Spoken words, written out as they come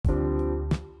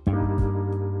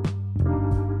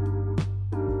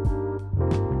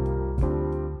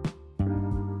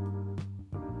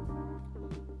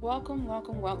Welcome.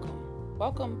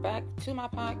 Welcome back to my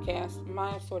podcast,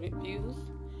 My Assorted Views.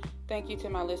 Thank you to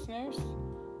my listeners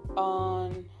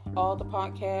on all the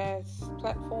podcast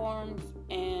platforms,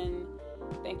 and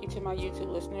thank you to my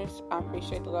YouTube listeners. I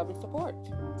appreciate the love and support.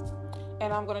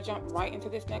 And I'm going to jump right into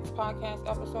this next podcast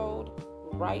episode,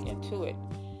 right into it.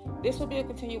 This will be a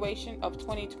continuation of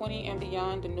 2020 and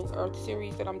Beyond, the New Earth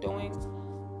series that I'm doing.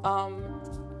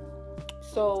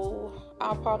 So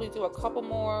I'll probably do a couple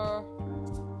more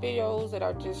videos that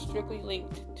are just strictly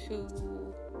linked to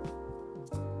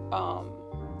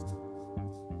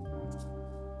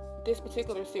this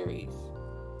particular series.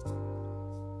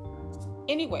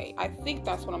 Anyway, I think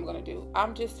that's what I'm going to do.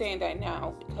 I'm just saying that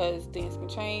now because things can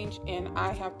change and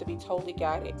I have to be totally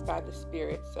guided by the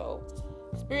Spirit. So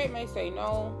Spirit may say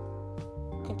no,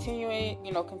 continue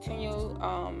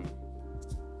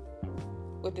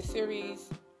with the series,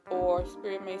 or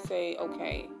Spirit may say,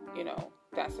 okay,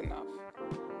 that's enough.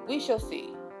 We shall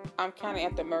see. I'm kind of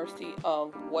at the mercy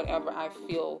of whatever I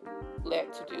feel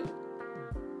led to do.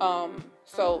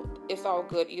 So it's all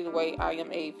good either way. I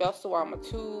am a vessel, I'm a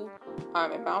tool,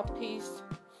 I'm a mouthpiece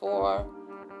for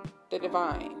the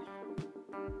divine.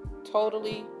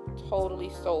 Totally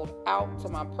sold out to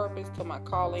my purpose, to my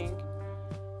calling.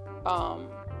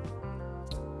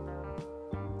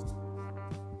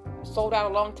 Sold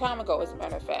out a long time ago, as a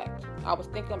matter of fact. I was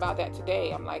thinking about that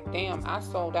today. I'm like, damn, I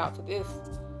sold out to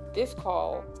this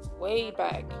call way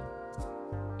back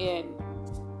in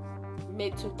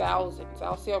mid-2000s.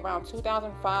 I'll say around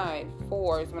 2005,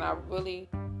 4 is when I really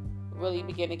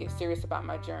began to get serious about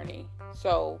my journey.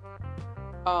 So,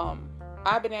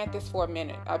 I've been at this for a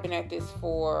minute. I've been at this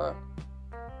for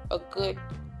a good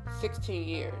 16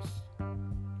 years.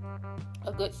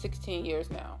 A good 16 years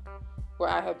now, where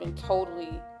I have been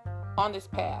totally on this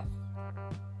path.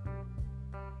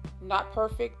 Not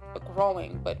perfect, but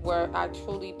growing, but where I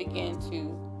truly begin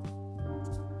to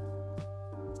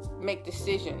make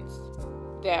decisions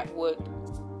that would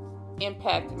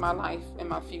impact my life and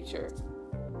my future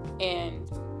and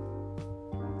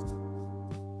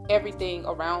everything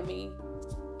around me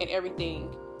and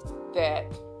everything that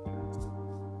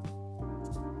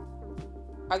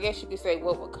I guess you could say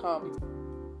what would come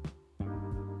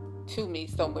to me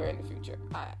somewhere in the future.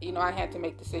 I had to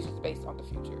make decisions based on the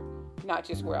future, not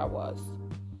just where I was.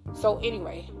 So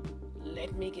anyway,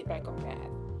 let me get back on path.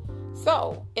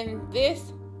 So in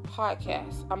this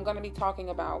podcast, I'm going to be talking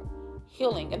about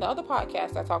healing. In the other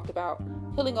podcast, I talked about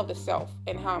healing of the self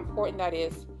and how important that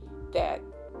is, that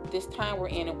this time we're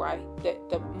in and why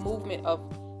the movement of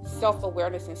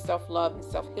self-awareness and self-love and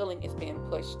self-healing is being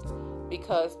pushed,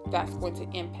 because that's going to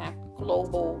impact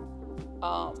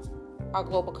our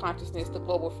global consciousness, the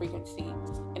global frequency,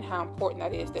 and how important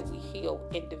that is that we heal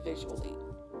individually.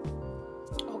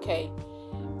 Okay,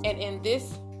 and in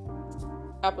this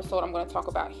episode, I'm going to talk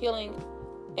about healing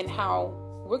and how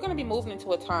we're going to be moving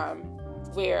into a time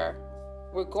where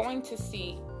we're going to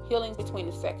see healing between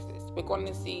the sexes. We're going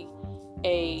to see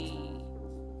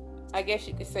I guess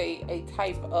you could say, a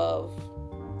type of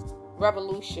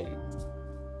revolution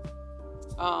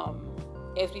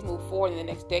as we move forward in the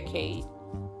next decade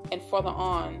and further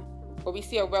on, where we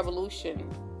see a revolution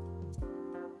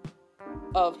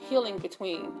of healing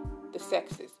between the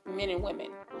sexes, men and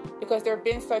women, because there have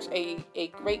been such a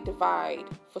great divide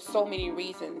for so many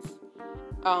reasons,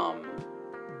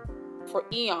 for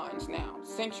eons now,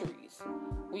 centuries.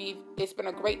 It's been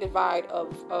a great divide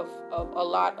of a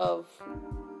lot of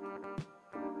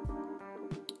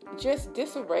just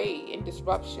disarray and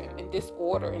disruption and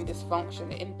disorder and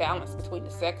dysfunction and imbalance between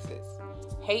the sexes,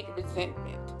 hate,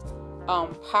 resentment,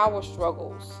 power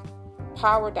struggles,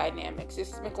 power dynamics.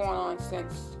 This has been going on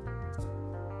since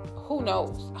who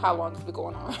knows how long it's been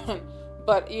going on.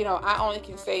 But I only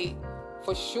can say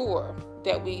for sure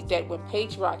that when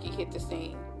patriarchy hit the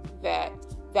scene, that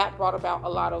brought about a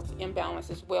lot of imbalance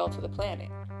as well to the planet.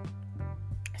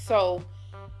 So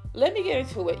let me get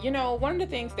into it. One of the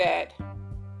things that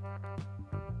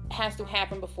has to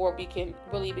happen before we can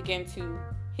really begin to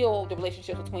heal the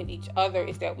relationship between each other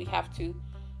is that we have to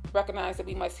recognize that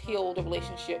we must heal the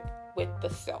relationship with the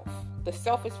self. The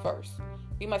self is first.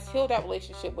 We must heal that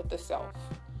relationship with the self,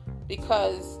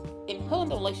 because in healing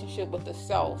the relationship with the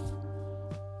self,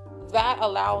 that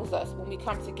allows us, when we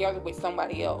come together with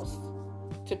somebody else,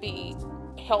 to be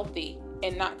healthy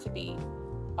and not to be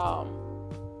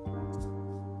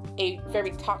a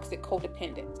very toxic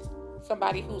codependent.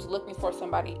 Somebody who's looking for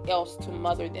somebody else to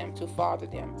mother them, to father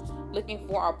them, looking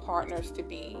for our partners to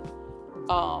be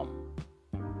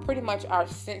pretty much our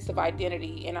sense of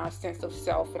identity and our sense of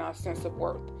self and our sense of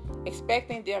worth,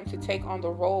 expecting them to take on the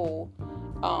role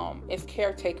as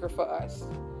caretaker for us,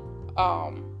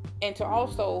 And to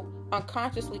also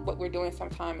unconsciously, what we're doing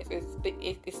sometimes is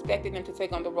expecting them to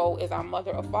take on the role as our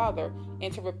mother or father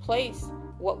and to replace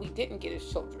what we didn't get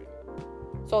as children.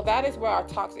 So that is where our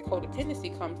toxic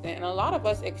codependency comes in, and a lot of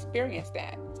us experience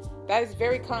that. That is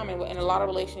very common in a lot of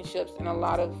relationships and a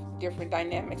lot of different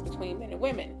dynamics between men and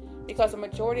women, because the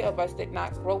majority of us did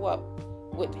not grow up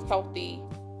with healthy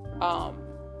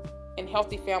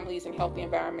families and healthy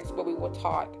environments where we were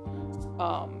taught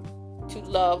to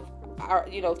love our,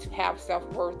 to have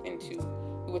self-worth, and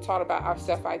we were taught about our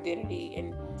self-identity,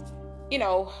 and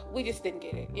we just didn't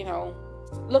get it.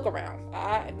 Look around.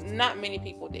 Not many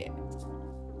people did.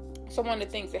 So one of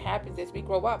the things that happens is we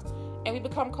grow up and we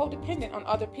become codependent on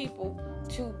other people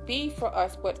to be for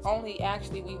us, but only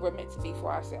actually we were meant to be for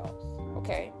ourselves.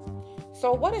 Okay?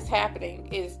 So what is happening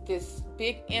is this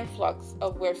big influx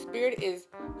of where spirit is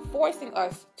forcing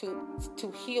us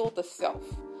to heal the self.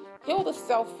 Heal the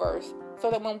self first,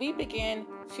 so that when we begin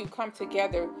to come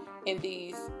together in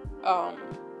these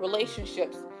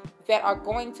relationships that are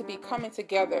going to be coming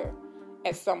together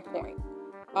at some point,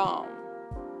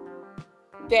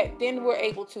 that then we're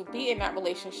able to be in that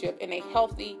relationship in a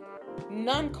healthy,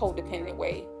 non-codependent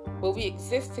way, where we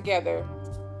exist together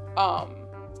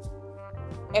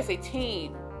as a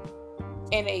team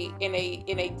in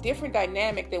a different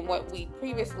dynamic than what we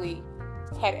previously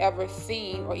had ever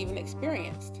seen or even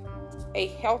experienced. A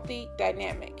healthy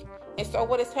dynamic. And so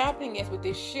what is happening is, with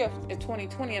this shift in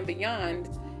 2020 and beyond,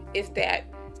 is that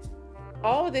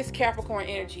all of this Capricorn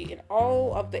energy and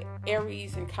all of the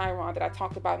Aries and Chiron that I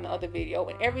talked about in the other video,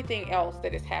 and everything else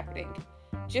that is happening,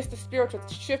 just the spiritual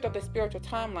shift of the spiritual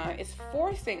timeline, is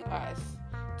forcing us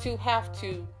to have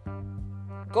to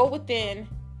go within,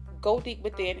 go deep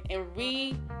within, and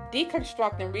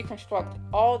deconstruct and reconstruct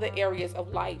all the areas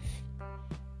of life,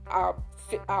 our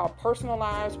personal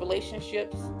lives,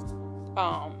 relationships,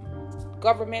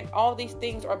 government. All these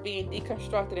things are being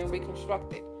deconstructed and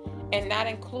reconstructed, and that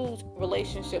includes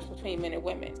relationships between men and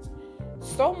women.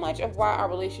 So much of why our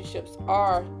relationships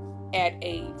are at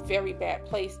a very bad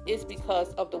place is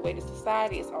because of the way the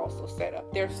society is also set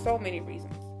up. There's so many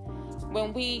reasons.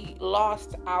 When we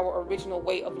lost our original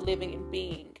way of living and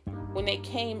being, when they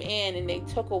came in and they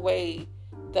took away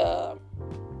the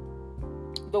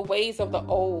ways of the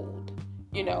old,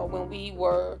 when we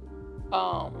were,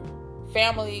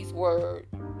 families was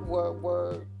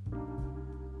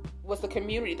the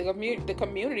community. The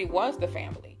community was the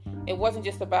family. It wasn't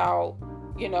just about,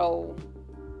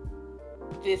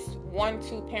 this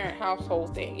 1-2 parent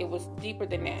household thing. It was deeper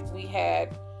than that. We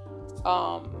had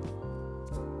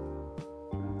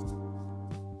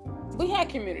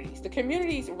communities. The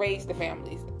communities raised the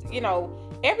families.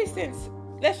 Ever since,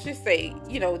 let's just say,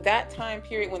 that time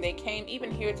period when they came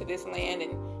even here to this land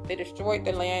and they destroyed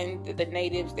the land, the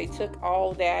natives, they took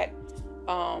all that,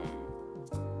 all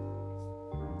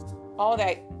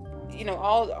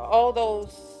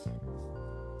those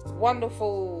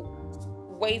wonderful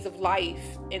ways of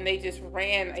life, and they just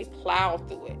ran a plow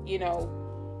through it,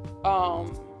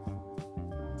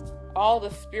 all the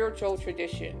spiritual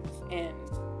traditions and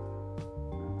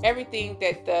everything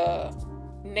that the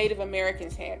Native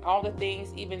Americans had, all the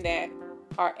things even that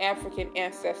our African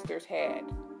ancestors had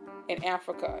in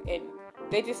Africa, and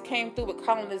they just came through with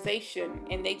colonization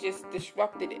and they just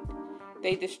disrupted it.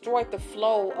 They destroyed the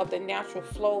flow of the natural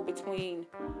flow between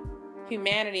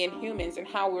humanity and humans and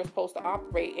how we were supposed to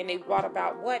operate, and they brought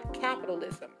about what?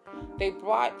 Capitalism. They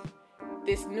brought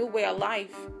this new way of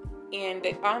life, and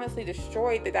they honestly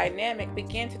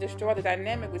began to destroy the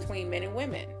dynamic between men and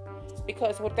women.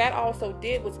 Because what that also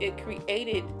did was it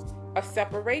created a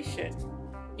separation.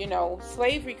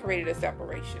 Slavery created a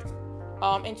separation.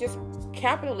 And just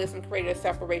capitalism created a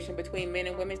separation between men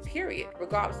and women, period,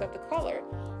 regardless of the color.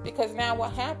 Because now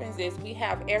what happens is we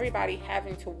have everybody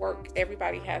having to work.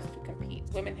 Everybody has to compete.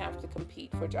 Women have to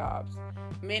compete for jobs.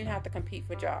 Men have to compete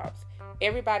for jobs.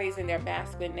 Everybody's in their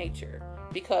masculine nature,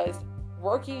 because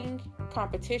working,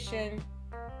 competition,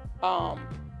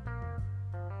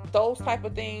 those type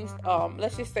of things,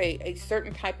 let's just say a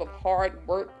certain type of hard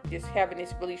work, just having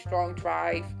this really strong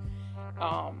drive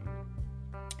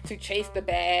to chase the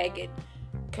bag and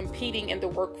competing in the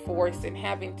workforce and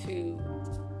having to,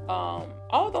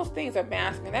 all those things are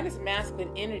masculine. That is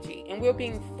masculine energy, and we're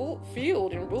being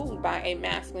fueled and ruled by a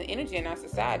masculine energy in our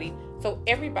society. So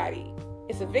everybody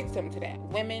is a victim to that.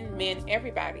 Women, men,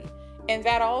 everybody. And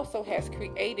that also has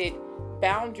created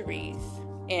boundaries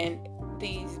and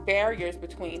these barriers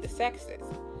between the sexes,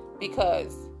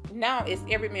 because now it's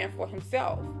every man for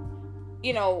himself.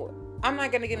 I'm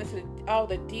not going to get into all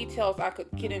the details I could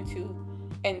get into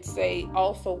and say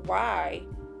also why,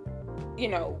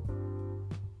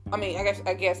 I mean,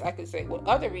 I guess I could say what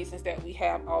other reasons that we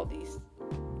have all these,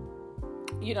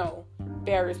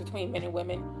 barriers between men and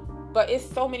women. But it's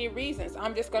so many reasons.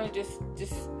 I'm just gonna just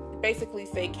basically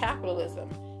say capitalism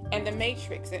and the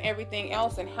matrix and everything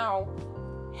else, and how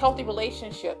healthy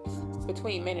relationships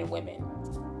between men and women,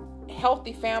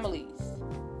 healthy families,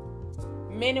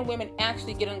 men and women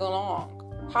actually getting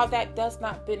along, how that does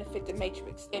not benefit the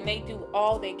matrix, and they do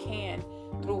all they can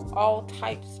through all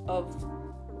types of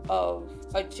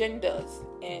agendas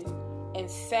and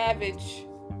savage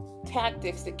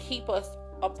tactics to keep us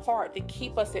apart, to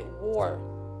keep us at war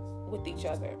with each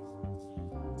other.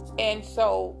 And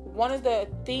so one of the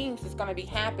themes that's going to be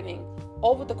happening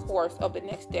over the course of the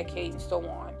next decade and so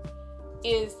on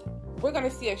is we're going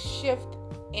to see a shift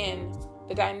in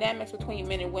the dynamics between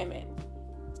men and women.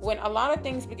 When a lot of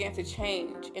things begin to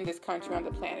change in this country, on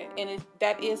the planet, and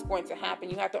that is going to happen,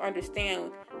 you have to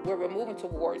understand where we're moving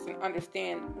towards and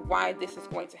understand why this is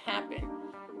going to happen.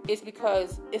 It's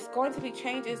because it's going to be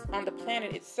changes on the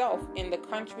planet itself, in the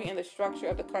country, in the structure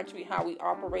of the country, how we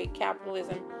operate,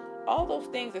 capitalism, all those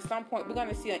things. At some point, we're going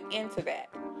to see an end to that.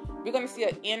 We're going to see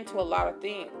an end to a lot of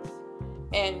things.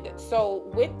 And so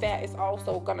with that is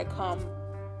also going to come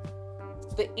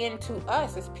the end to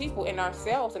us as people, in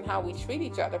ourselves, and how we treat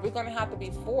each other. We're going to have to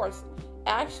be forced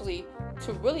actually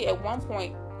to really at one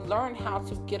point learn how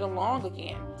to get along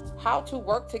again, how to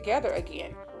work together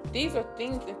again. These are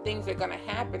things that are going to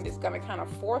happen that's going to kind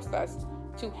of force us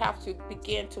to have to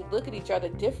begin to look at each other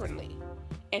differently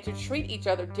and to treat each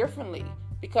other differently,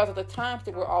 because of the times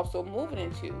that we're also moving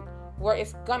into, where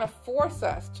it's going to force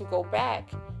us to go back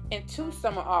into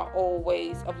some of our old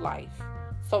ways of life,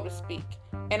 so to speak.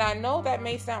 And I know that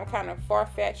may sound kind of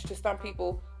far-fetched to some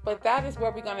people, but that is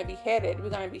where we're going to be headed. We're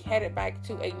going to be headed back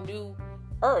to a new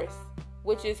earth,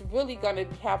 which is really going to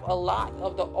have a lot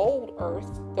of the old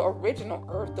earth, the original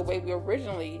earth, the way we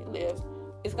originally lived,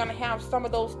 is going to have some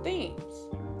of those themes.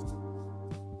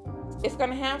 It's going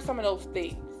to have some of those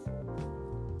themes.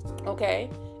 Okay?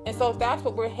 And so that's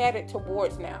what we're headed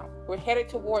towards now. We're headed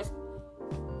towards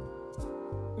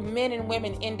men and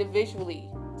women individually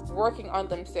working on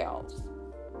themselves,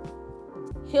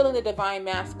 healing the divine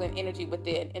masculine energy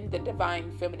within and the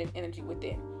divine feminine energy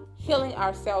within, healing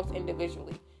ourselves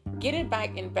individually, getting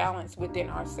back in balance within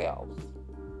ourselves,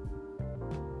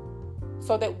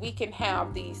 so that we can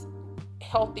have these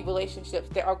healthy relationships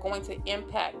that are going to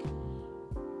impact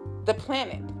the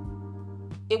planet.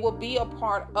 It will be a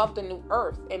part of the new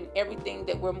earth and everything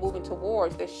that we're moving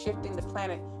towards, that's shifting the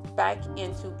planet back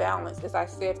into balance. As I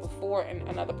said before in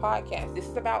another podcast, this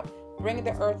is about bringing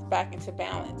the earth back into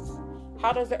balance.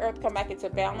 How does the earth come back into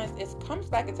balance? It comes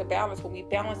back into balance when we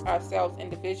balance ourselves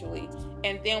individually,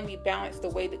 and then we balance the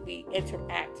way that we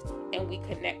interact and we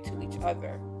connect to each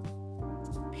other.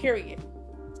 Period.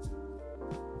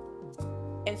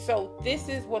 And so this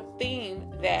is what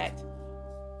theme that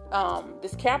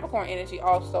this Capricorn energy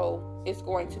also is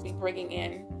going to be bringing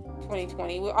in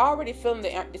 2020. We're already feeling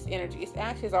this energy. It's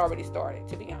actually has already started,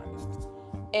 to be honest.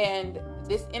 And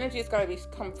this energy is going to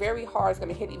become very hard. It's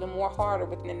going to hit even more harder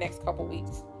within the next couple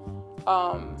weeks.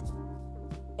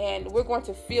 And we're going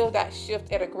to feel that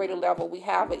shift at a greater level. We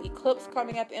have an eclipse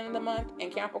coming at the end of the month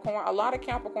in Capricorn. A lot of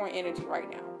Capricorn energy right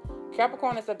now.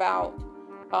 Capricorn is about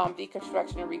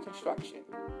deconstruction and reconstruction.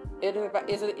 It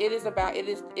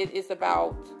is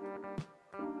about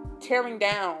tearing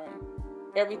down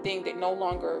everything that no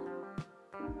longer,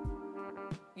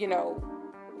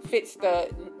 fits that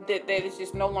is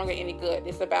just no longer any good.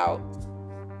 It's about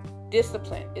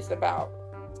discipline. It's about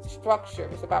structure.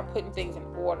 It's about putting things in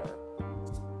order.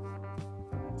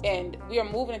 And we are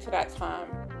moving into that time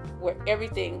where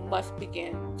everything must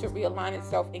begin to realign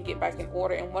itself and get back in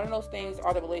order. And one of those things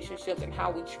are the relationships and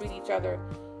how we treat each other.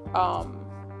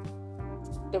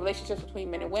 The relationships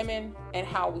between men and women, and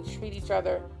how we treat each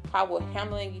other, how we're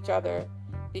handling each other,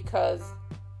 because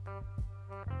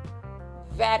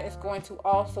that is going to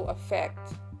also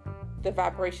affect the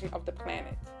vibration of the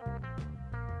planet.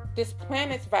 This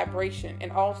planet's vibration,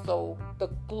 and also the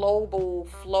global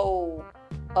flow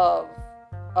of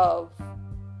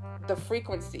the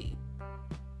frequency,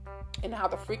 and how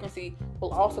the frequency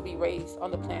will also be raised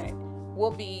on the planet,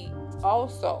 will be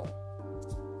also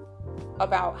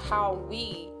about how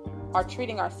we are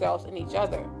treating ourselves and each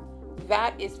other.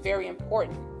 That is very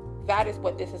important. That is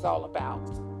what this is all about.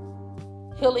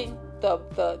 Healing the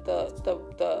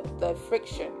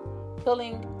friction,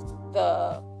 healing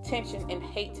the tension and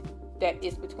hate that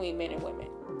is between men and women.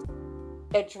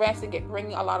 Addressing it,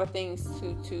 bringing a lot of things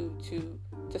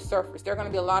to surface. There are going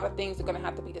to be a lot of things that are going to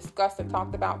have to be discussed and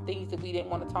talked about, things that we didn't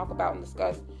want to talk about and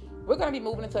discuss. We're going to be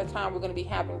moving into a time we're going to be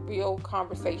having real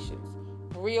conversations,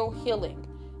 real healing.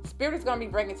 Spirit is going to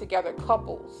be bringing together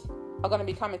couples, are going to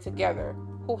be coming together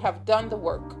who have done the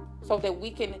work so that we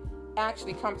can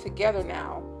actually come together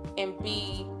now and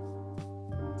be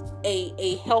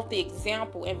a healthy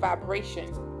example and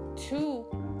vibration to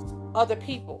other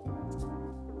people.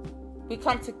 We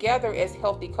come together as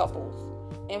healthy couples,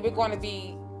 and we're going to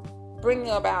be bringing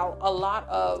about a lot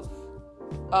of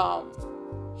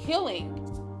healing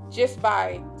just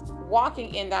by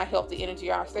walking in that healthy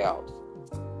energy ourselves.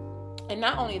 And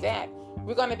not only that,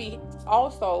 we're going to be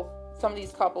also, some of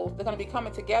these couples, they're going to be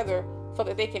coming together so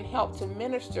that they can help to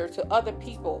minister to other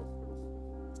people.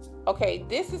 Okay,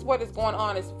 this is what is going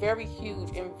on. It's very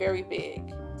huge and very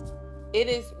big. It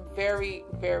is very,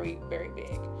 very, very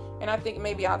big. And I think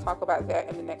maybe I'll talk about that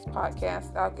in the next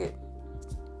podcast. I'll get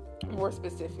more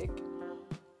specific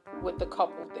with the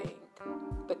couple thing.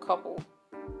 The couple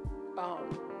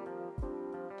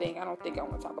thing. I don't think I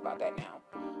want to talk about that now.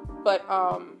 But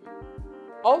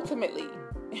ultimately,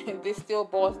 this still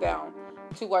boils down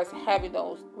to us having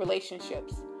those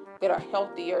relationships that are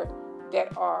healthier,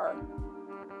 that are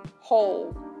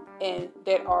whole, and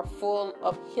that are full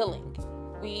of healing.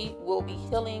 We will be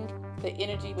healing the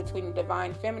energy between the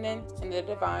divine feminine and the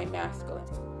divine masculine.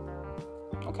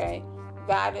 Okay?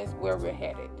 That is where we're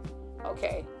headed.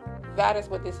 Okay? That is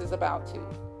what this is about too.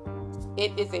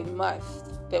 It is a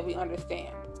must that we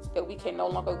understand that we can no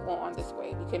longer go on this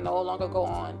way. We can no longer go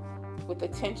on with the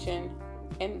tension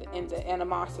and the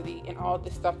animosity and all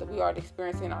this stuff that we are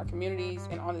experiencing in our communities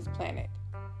and on this planet.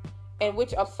 And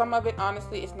which of some of it,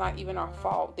 honestly, is not even our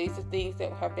fault. These are things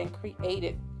that have been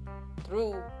created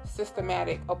through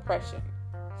systematic oppression,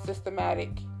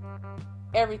 systematic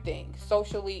everything,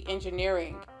 socially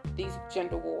engineering these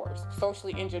gender wars,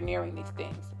 socially engineering these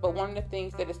things. But one of the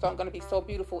things that is going to be so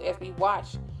beautiful as we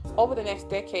watch over the next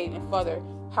decade and further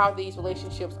how these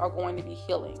relationships are going to be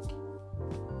healing,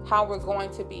 how we're going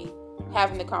to be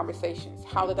having the conversations,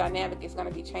 how the dynamic is going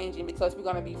to be changing, because we're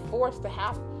going to be forced to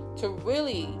have to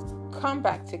really come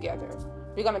back together.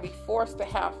 We're going to be forced to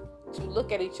have to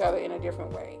look at each other in a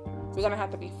different way. We're going to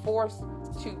have to be forced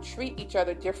to treat each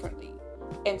other differently.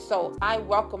 And so I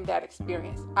welcome that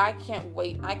experience. I can't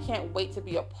wait. I can't wait to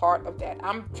be a part of that.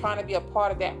 I'm trying to be a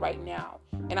part of that right now.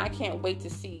 And I can't wait to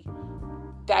see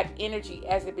that energy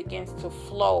as it begins to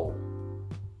flow,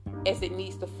 as it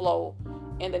needs to flow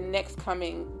in the next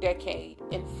coming decade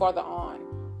and further on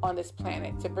this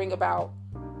planet, to bring about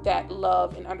that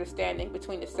love and understanding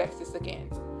between the sexes again.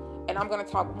 And I'm going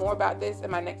to talk more about this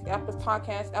in my next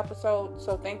podcast episode.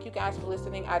 So thank you guys for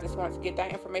listening. I just wanted to get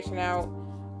that information out.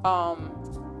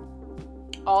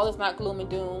 All is not gloom and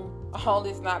doom. All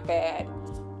is not bad.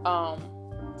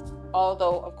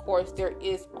 Although, of course, there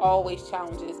is always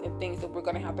challenges and things that we're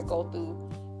going to have to go through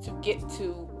to get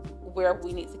to where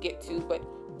we need to get to. But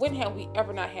when have we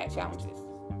ever not had challenges?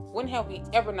 When have we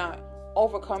ever not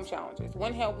overcome challenges?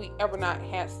 When have we ever not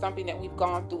had something that we've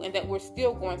gone through and that we're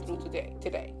still going through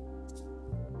today?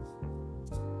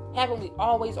 Haven't we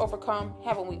always overcome?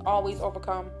 Haven't we always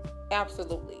overcome?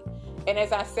 Absolutely. And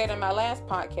as I said in my last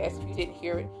podcast, if you didn't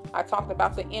hear it, I talked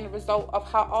about the end result of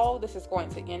how all this is going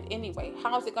to end anyway.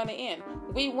 How is it going to end?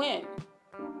 We win.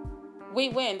 We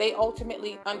win. They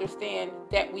ultimately understand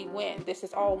that we win. This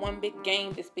is all one big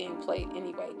game that's being played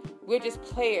anyway. We're just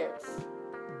players.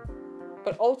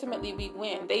 But ultimately we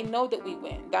win. They know that we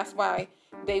win. That's why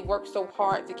they work so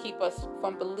hard to keep us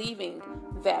from believing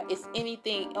that it's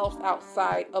anything else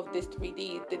outside of this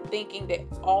 3D, the thinking that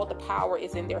all the power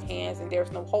is in their hands and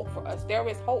there's no hope for us. There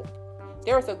is hope.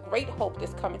 There is a great hope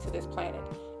that's coming to this planet.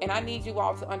 And I need you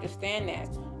all to understand that,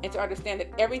 and to understand that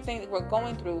everything that we're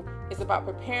going through is about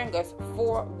preparing us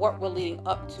for what we're leading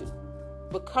up to.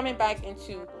 We're coming back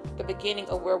into the beginning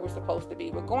of where we're supposed to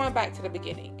be. We're going back to the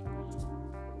beginning.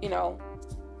 You know,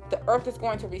 the earth is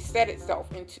going to reset itself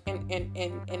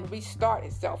and restart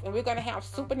itself. And we're going to have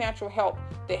supernatural help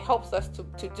that helps us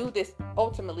to do this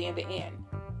ultimately in the end.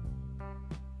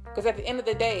 Because at the end of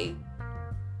the day,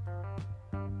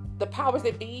 the powers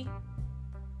that be,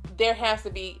 there has to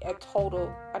be a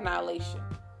total annihilation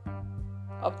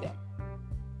of them.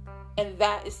 And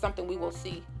that is something we will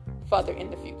see further in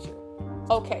the future.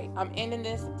 Okay, I'm ending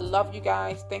this. Love you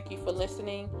guys. Thank you for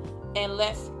listening. And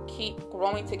let's keep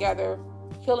growing together,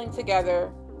 healing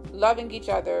together, loving each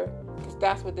other, because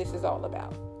that's what this is all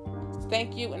about.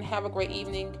 Thank you and have a great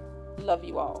evening. Love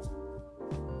you all.